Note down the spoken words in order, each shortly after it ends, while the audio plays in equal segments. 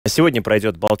Сегодня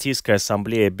пройдет Балтийская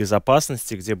ассамблея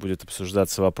безопасности, где будет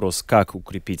обсуждаться вопрос, как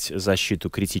укрепить защиту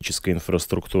критической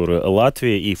инфраструктуры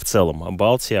Латвии и в целом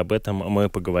Балтии. Об этом мы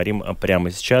поговорим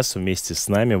прямо сейчас. Вместе с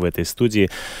нами в этой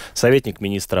студии советник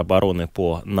министра обороны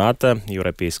по НАТО,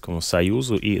 Европейскому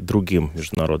Союзу и другим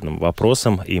международным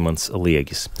вопросам Иманс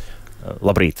Лиегис.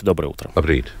 Лабрīt, доброе утро.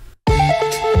 Лабрīt.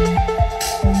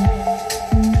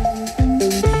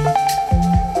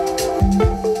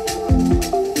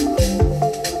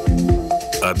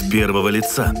 От первого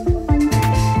лица.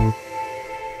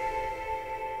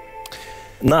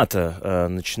 НАТО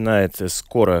начинает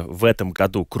скоро в этом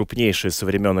году крупнейшее со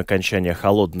времен окончания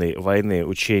Холодной войны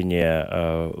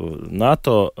учения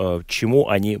НАТО. Чему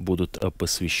они будут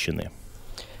посвящены?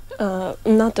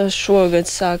 NATO šogad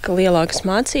sāka lielākas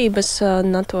mācības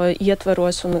NATO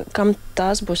ietvaros, un kam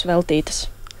tās būs veltītas?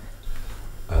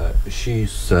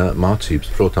 Šīs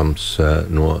mācības, protams,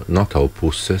 no NATO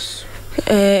puses.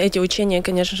 Эти учения,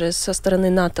 конечно же, со стороны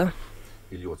НАТО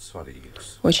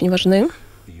очень важны.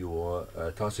 Jo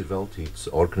tās ir veltītas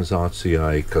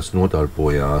organizācijai, kas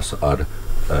nodarbojās ar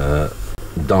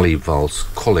dalībvalsts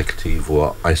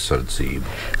kolektīvo aizsardzību.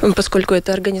 Поскольку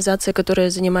это организация, которая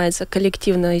занимается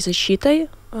коллективной защитой.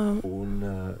 Un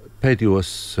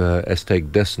pēdējos, es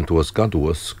teiktu, 10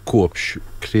 gados, kopš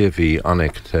Krievija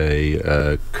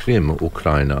anektēja Krimu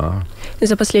Ukrainā.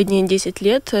 За последние 10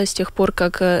 лет, с тех пор,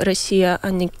 как Россия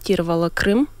аннектировала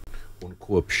Крым. Un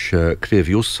kopš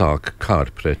Krievija uzsāka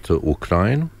karu pret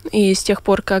Ukrainu. И с тех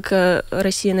пор, как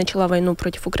Россия начала войну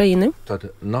против Украины.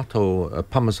 Tad NATO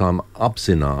pamazām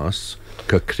apzinās,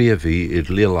 ka Krievija ir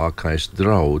lielākais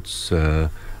drauds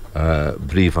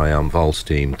brīvajām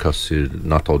valstīm, kas ir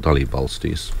NATO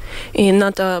dalībvalstīs. И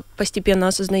НАТО постепенно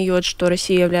осознает, что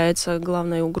Россия является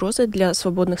главной угрозой для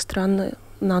свободных стран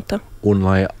НАТО. Un,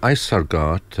 lai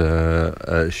aizsargātu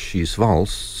šīs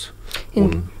valsts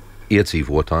un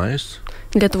iedzīvotājus,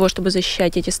 для того, чтобы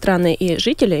защищать эти страны и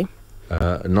жителей,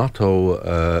 NATO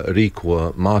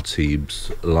rīko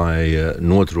mācības, lai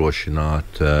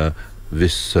nodrošinātu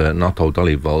visu NATO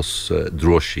dalībvalsts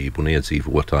drošību un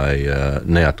iedzīvotāju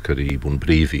neatkarību un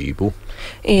brīvību.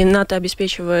 И НАТО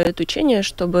обеспечивает учения,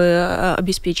 чтобы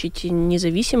обеспечить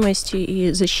независимость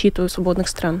и защиту свободных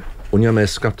стран. Un, ja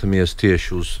mēs skatāmies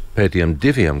tieši uz pēdējiem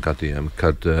 2 gadiem,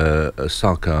 kad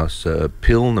sākās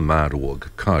pilna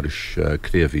mēroga karš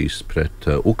Krievijas pret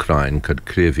Ukrainu, kad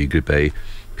Krievija gribēja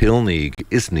pilnīgi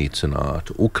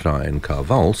iznīcināt Ukrainu kā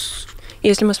valsts.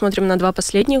 Если мы смотрим на 2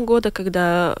 последних года,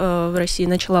 когда Россия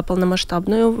начала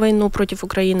полномасштабную войну против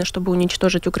Украины, чтобы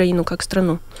уничтожить Украину как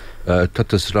страну, tad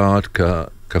tas rāda,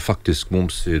 ka faktiski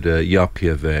mums ir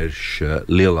jāpievērš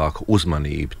lielāka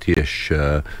uzmanība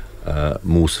tieši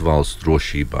mūsu valsts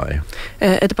drošībai.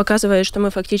 Это показывает, что мы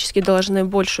фактически должны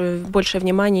больше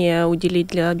внимания уделить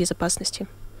для безопасности.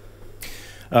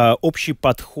 Общий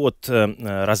подход к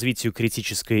развитию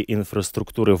критической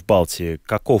инфраструктуры в Балтии,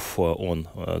 каков он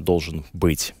должен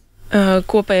быть?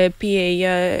 Kopēja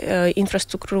pieeja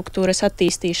infrastruktūras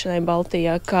attīstīšanai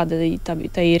Baltijā, kāda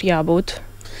tai ir jābūt?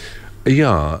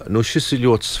 Jā, šis ir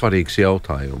ļoti svarīgs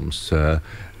jautājums.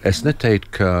 Es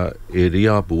neteiktu, ka ir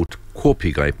jābūt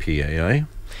kopīgai pieejai.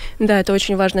 Да, это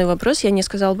очень важный вопрос. Я не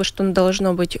сказал бы, что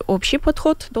должно быть общий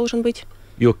подход, должен быть.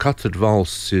 Jo katra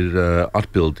valsts ir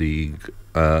atbildīga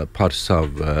par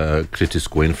savu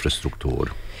kritisko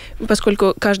инфраструктуру.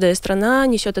 Поскольку каждая страна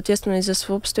несет ответственность за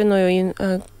собственную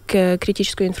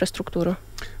критическую инфраструктуру.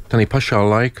 Tādā pašā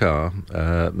laikā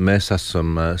mēs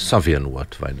esam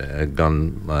savienoti, vai ne,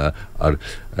 gan ar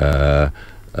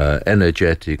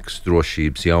enerģētikas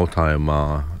drošības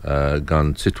jautājumā,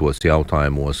 gan citos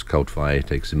jautājumos, kaut vai,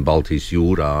 teiksim, Baltijas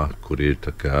jūrā, kur ir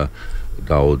tā kā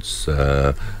daudz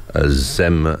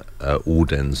zem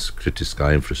ūdens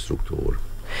критическая инфраструктура.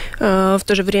 В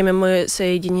то же время мы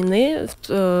соединены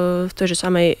в той же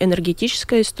самой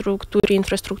энергетической структуре,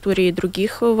 инфраструктуре и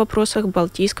других вопросах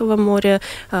Балтийского моря,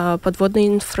 подводной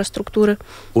инфраструктуры.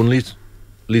 Un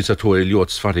līdz ar to ir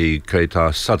ļoti svarīgi, ka tā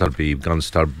sadarbība gan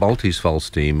starp Baltijas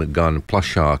valstīm, gan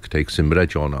plašāk, teiksim,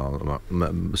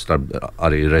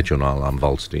 arī reģionālām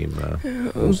valstīm,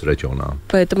 mūsu reģionā.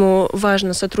 Поэтому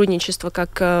важно сотрудничество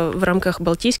как в рамках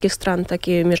балтийских стран, так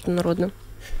и международно.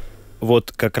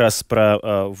 Вот как раз про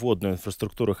водную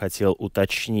инфраструктуру хотел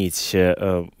уточнить.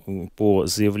 По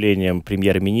заявлениям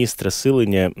премьер-министра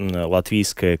Силыня,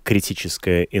 латвийская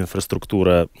критическая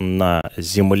инфраструктура на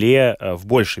земле в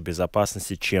большей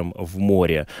безопасности, чем в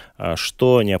море.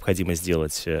 Что необходимо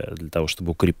сделать для того,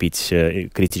 чтобы укрепить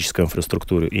критическую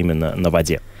инфраструктуру именно на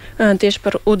воде? Tieši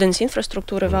par ūdens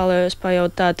infrastruktūru vēlējos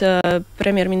pajautāt.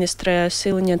 Premjerministre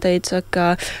Siliņa teica,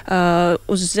 ka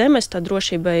uz zemes tā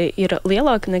drošība ir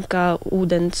lielāka nekā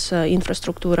ūdens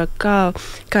infrastruktūra, kā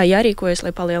jārīkojas,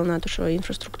 lai palielinātu šo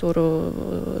infrastruktūru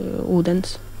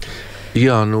ūdens?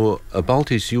 Jā, no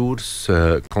Baltijas jūras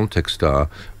kontekstā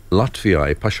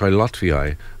pašai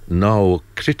Latvijai nav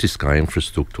kritiskā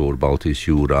infrastruktūra Baltijas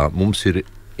jūrā. Mums ir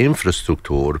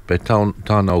infrastruktūra, bet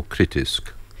tā nav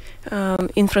критическая.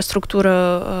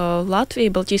 Инфраструктура Латвии,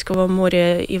 Балтийского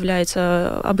моря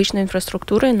является обычной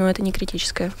инфраструктурой, но это не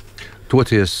критическая.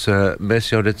 Toties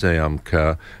mēs jau redzējām,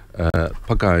 ka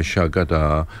pagājušā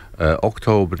gadā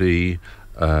oktobrī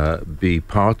bija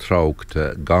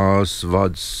pārtraukta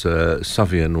gāzvads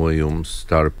savienojums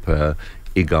starp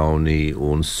Igauniju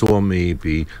un Somiju,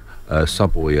 bija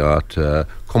sabojāta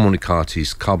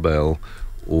komunikācijas kabeli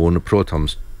un,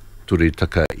 protams, tur ir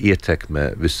такая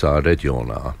ietekme visā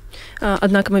регионā.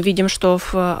 Однако мы видим, что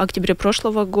в октябре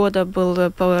прошлого года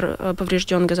был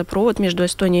поврежден газопровод между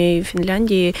Эстонией и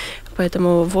Финляндией,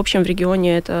 поэтому в общем в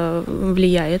регионе это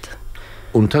влияет.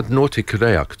 Un tad notika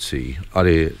reakcija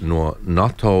arī no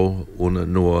NATO un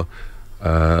no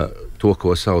to,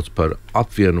 ko sauc par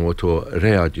apvienoto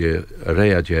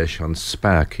reaģēšanas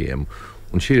spēkiem.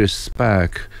 Un šie ir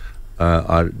spēki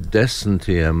ar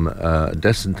desmitām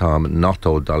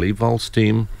NATO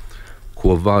dalībvalstīm,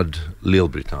 ko vada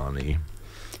Lielbritāния.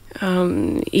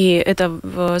 И это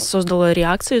создало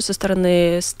реакцию со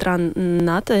стороны стран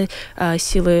НАТО,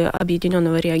 силы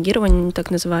объединенного реагирования, так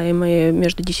называемые,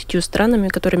 между 10 странами,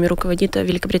 которыми руководит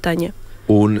Великобритания.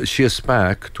 Un šie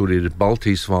spēki, tur ir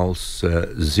Baltijas valsts,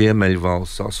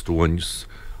 Ziemeļvalsts 8,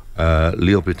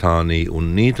 Lielbritānija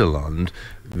un Nīderlanda,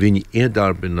 viņi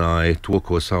iedarbināja to,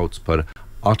 ko sauc par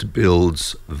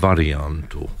atbildes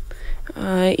variantu.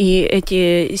 И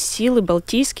эти силы,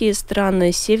 балтийские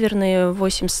страны, северные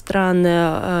 8 стран,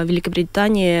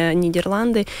 Великобритания,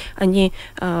 Нидерланды, они,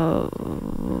 как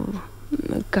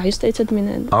jūs teicat,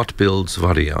 minēt? Atbildes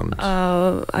variants.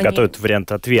 Готовят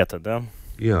вариант ответа, да?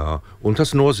 Jā, un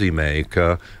tas nozīmē,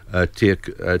 ka tiek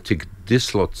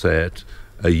dislocēt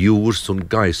jūras un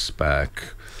gaisa spēki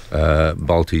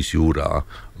Baltijas jūrā,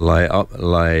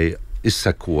 lai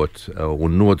izsekot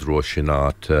un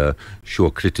nodrošināt šo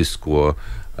kritisko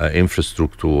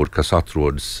инфраструктуру, kas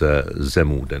atrodas zem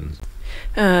ūdens.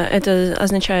 Это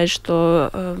означает,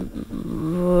 что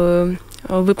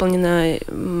выполнена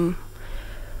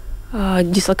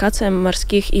дислокация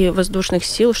морских и воздушных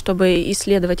сил, чтобы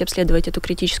обследовать эту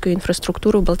критическую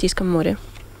инфраструктуру в Балтийском море.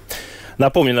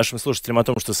 Напомню нашим слушателям о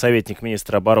том, что советник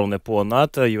министра обороны по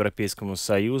НАТО, Европейскому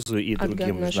Союзу и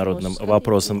другим международным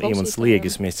вопросам Иманс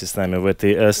Легис вместе с нами в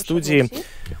этой студии.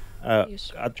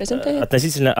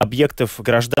 Относительно объектов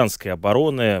гражданской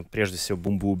обороны, прежде всего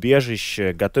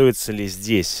бомбоубежищ, готовятся ли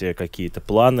здесь какие-то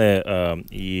планы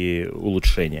и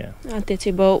улучшения?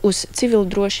 Attiecībā uz civilu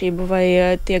drošību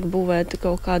vai tiek būvēti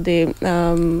kaut kādi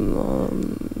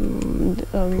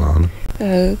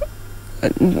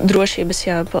drošības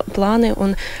plāni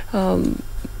un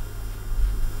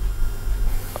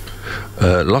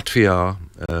Latvijā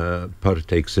par,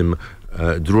 teiksim,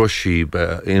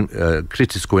 drošība,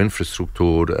 kritisko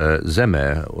infrastruktūru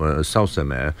zemē,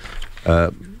 sauszemē,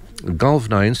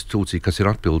 galvenā institūcija, kas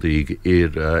ir atbildīga, ir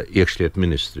iekšlietu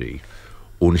ministrija.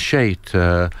 Un šeit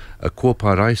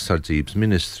kopā ar aizsardzības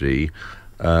ministriju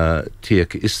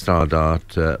tiek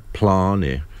izstrādāt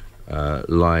plāni,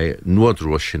 lai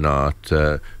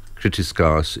nodrošinātu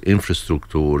kritiskās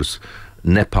infrastruktūras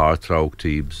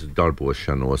nepārtrauktības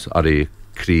darbošanos arī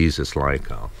krīzes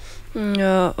laikā.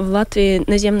 В Латвии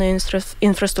наземной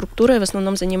инфраструктурой в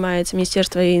основном занимается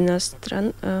Министерство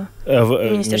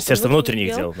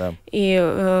внутренних дел, да. И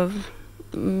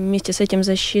вместе с этим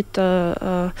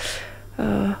защита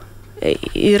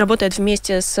и работает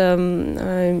вместе с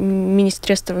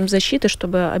Министерством защиты,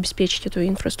 чтобы обеспечить эту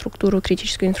инфраструктуру,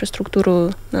 критическую инфраструктуру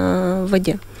в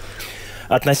воде.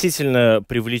 Относительно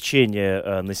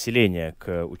привлечения населения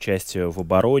к участию в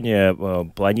обороне,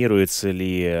 планируется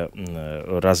ли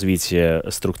развитие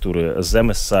структуры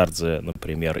земесардзе,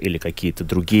 например, или какие-то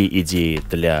другие идеи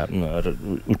для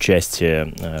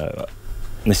участия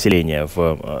населения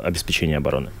в обеспечении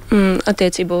обороны?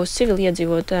 Attiecībā uz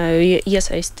civiliedzīvotāju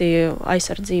iesaisti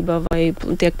aizsardzība vai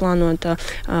tiek plānota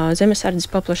zemesardzes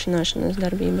paplašināšanas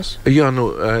darbības? Jā,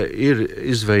 ir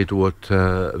izveidot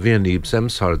vienību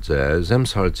zemesardzē.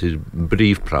 Zemesardze ir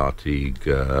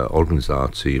brīvprātīga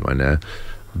organizācija, vai ne?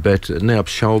 Bet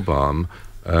neapšaubām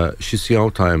šis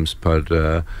jautājums par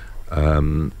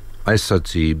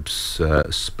aizsardzības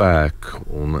spēku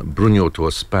un bruņoto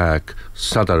spēku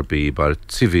sadarbība ar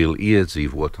civilu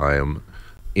iedzīvotājiem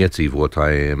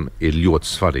ir ļoti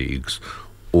svarīgs.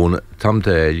 Un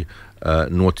tamdēļ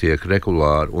notiek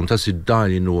regulāri, un tas ir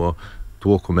daļa no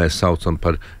to, ko mēs saucam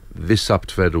par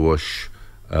visaptveroša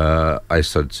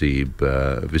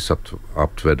aizsardzība,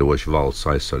 visaptveroša valsts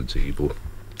aizsardzību.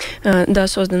 Да,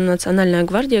 создана Национальная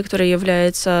гвардия, которая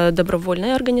является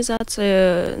добровольной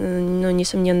организацией, но,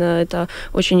 несомненно, это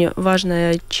очень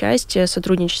важная часть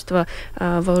сотрудничества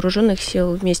вооруженных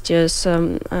сил вместе с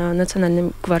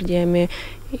национальными гвардиями,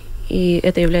 и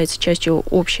это является частью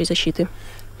общей защиты.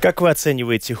 Как вы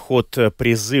оцениваете ход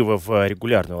призыва в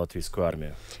регулярную латвийскую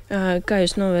армию? Kā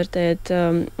jūs novērtējat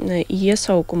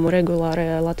iesaukumu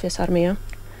regulārajā Latvijas armijā?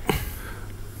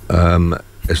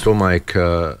 Es domāju,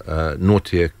 ka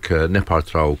notiek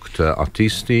nepārtraukta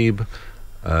attīstība.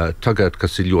 Tagad,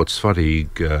 kas ir ļoti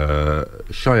svarīgi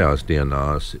šajās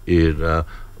dienās, ir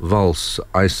valsts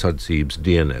aizsardzības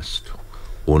dienestu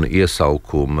un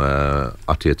iesaukuma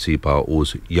attiecībā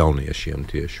uz jauniešiem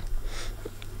tieši.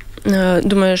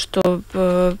 Думаю, что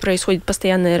происходит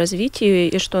постоянное развитие,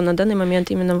 и что на данный момент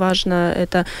именно важно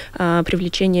это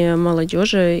привлечение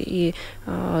молодежи и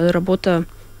работа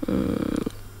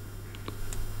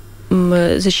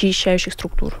защищающих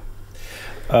структур.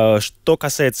 Что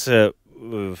касается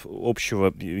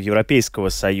общего Европейского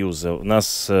Союза, у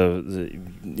нас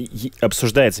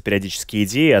обсуждается периодически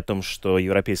идея о том, что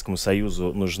Европейскому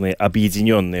Союзу нужны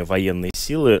объединенные военные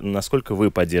силы. Насколько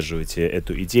вы поддерживаете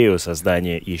эту идею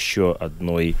создания еще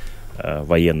одной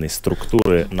военной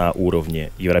структуры на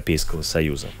уровне Европейского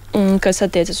Союза? Kas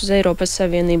attiecas uz Eiropas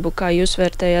Savienību, kā jūs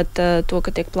vērtējat to, ka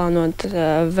tiek plānot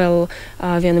vēl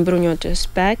viena bruņotie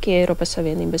spēki Eiropas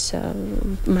Savienības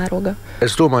mērogā?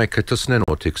 Es domāju, ka tas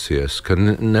nenotiksies, ka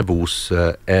nebūs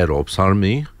Eiropas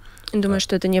armija. Думаю,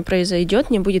 что это не произойдет,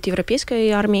 не будет европейской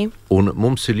армии. Un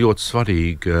mums ir ļoti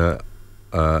svarīga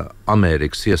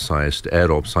Amerikas iesaiste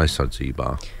Eiropas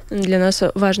aizsardzībā. Для нас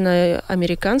важно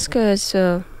американское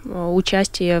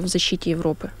участие в защите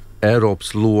Европы.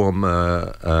 Eiropas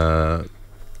loma,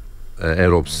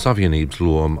 Eiropas Savienības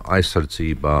loma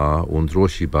aizsardzībā un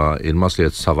drošībā ir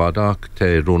mazliet savādāk.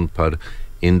 Te ir runa par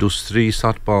industrijas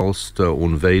atbalsta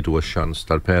un veidošanu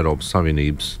starp Eiropas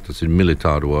Savienības, tas ir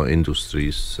militāro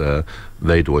industrijas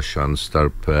veidošanu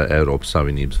starp Eiropas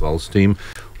Savienības valstīm,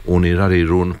 un ir arī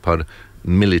runa par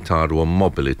militāro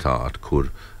mobilitāti, kur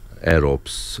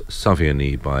Eiropas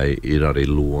Savienībai ir arī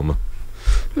loma.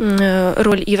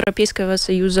 Роль Европейского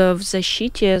Союза в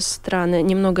защите стран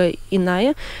немного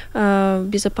иная. В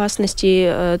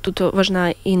безопасности тут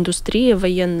важна индустрия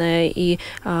военная и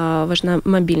важна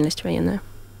мобильность военная.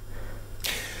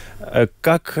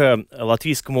 Как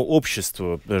латвийскому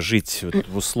обществу жить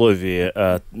в условии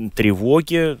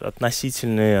тревоги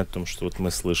относительной, о том, что вот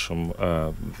мы слышим,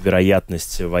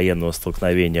 вероятность военного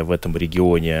столкновения в этом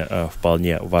регионе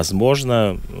вполне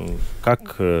возможна?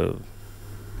 Как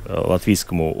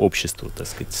латвийскому обществу, так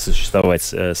сказать, существовать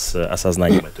с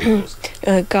осознанием этой угрозы?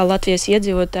 Kā Latvijas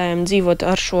iedzīvotājiem dzīvot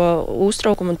ar šo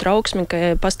uztraukumu un trauksmi,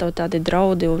 ka pastāv tādi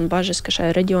draudi un bažas, ka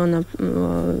šajā reģionā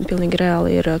pilnīgi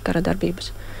reāli ir kara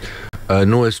darbības?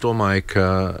 Nu, es domāju,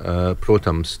 ka,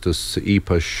 protams, tas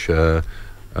īpaši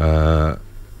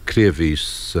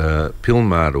Krievijas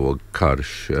pilnmēroga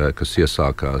karš, kas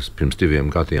iesākās pirms 2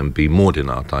 gadiem, bija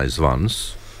modinātājs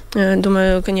zvans.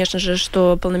 Думаю, конечно же,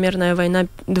 что полномерная война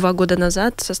 2 года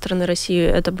назад со стороны России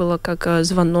это было как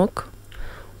звонок.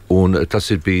 Un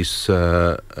tas ir bijis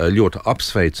ļoti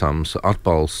apsveicams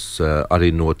atbalsts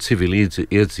arī no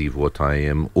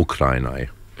civiliedzīvotājiem Ukrainai.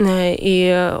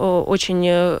 И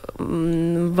очень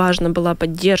важна была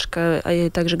поддержка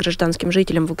также гражданским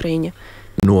жителям в Украине.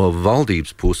 No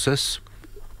valdības puses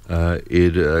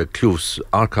ir kļuvis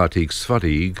ārkārtīgi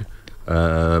svarīgi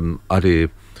arī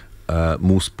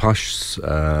mūsu pašs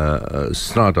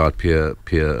strādāt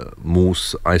pie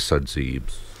mūsu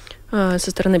aizsardzības.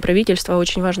 Со стороны правительства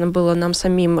очень важно было нам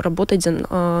самим работать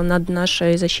над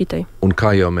нашей защитой. Un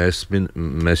kā jau mēs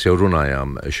jau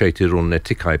runājām, šeit ir runa ne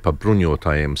tikai par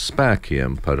bruņotajiem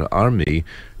spēkiem, par armiju,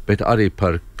 bet arī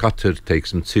par katru,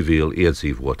 teiksim, civilu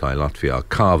iedzīvotāju Latvijā,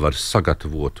 kā var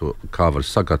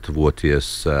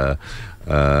sagatavoties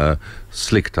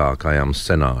sliktākajam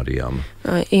scenārijam.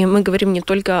 И мы говорим не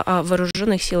только о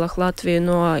вооруженных силах Латвии,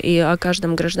 но и о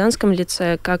каждом гражданском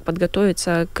лице, как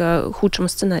подготовиться к худшему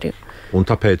сценарию. Un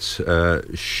tāpēc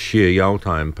šie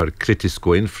jautājumi par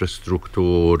kritisko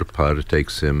infrastruktūru, par,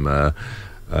 teiksim,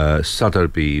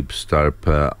 sadarbību starp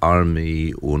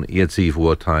armiju un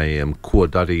iedzīvotājiem, ko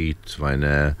darīt vai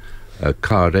ne,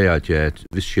 kā reaģēt,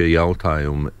 visi šie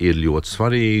jautājumi ir ļoti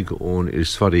svarīgi un ir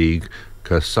svarīgi,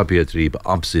 ka sabiedrība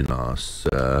apzinās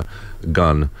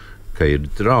gan, ka ir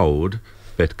draudi,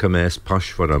 bet ka mēs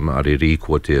paši varam arī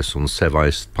rīkoties un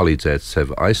palīdzēt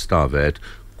sev aizstāvēt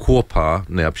kopā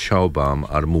neapšaubām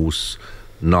ar mūsu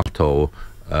NATO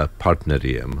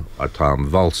partneriem, ar tām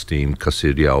valstīm, kas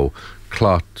ir jau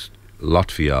klāt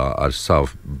Latvijā ar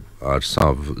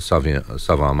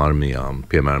savām armijām,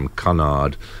 piemēram,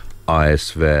 Kanāda,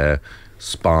 ASV,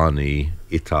 Spānija,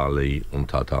 Itālija un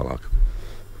tā tālāk.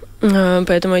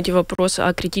 Поэтому эти вопросы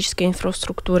о критической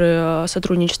инфраструктуре,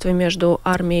 сотрудничестве между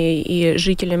армией и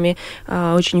жителями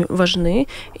очень важны.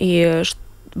 И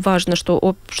важно,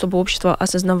 чтобы общество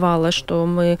осознавало, что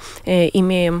мы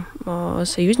имеем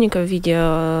союзников в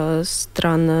виде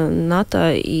стран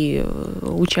НАТО и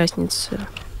участниц.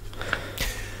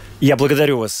 Я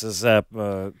благодарю вас за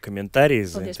комментарии,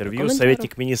 за интервью.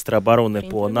 Советник министра обороны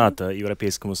по НАТО,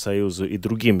 Европейскому Союзу и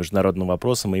другим международным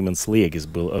вопросам Иман Слегис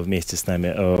был вместе с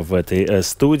нами в этой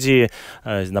студии.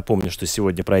 Напомню, что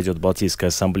сегодня пройдет Балтийская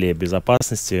ассамблея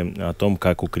безопасности о том,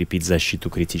 как укрепить защиту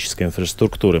критической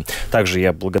инфраструктуры. Также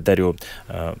я благодарю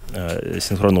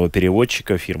синхронного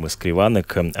переводчика фирмы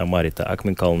 «Скриванек» Марита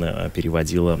Акминкална,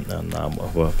 переводила нам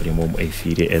в прямом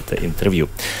эфире это интервью.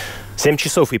 7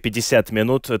 часов и 50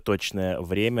 минут, точное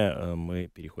время. Мы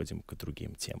переходим к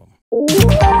другим темам.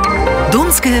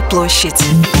 Домская площадь.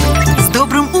 С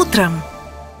добрым утром!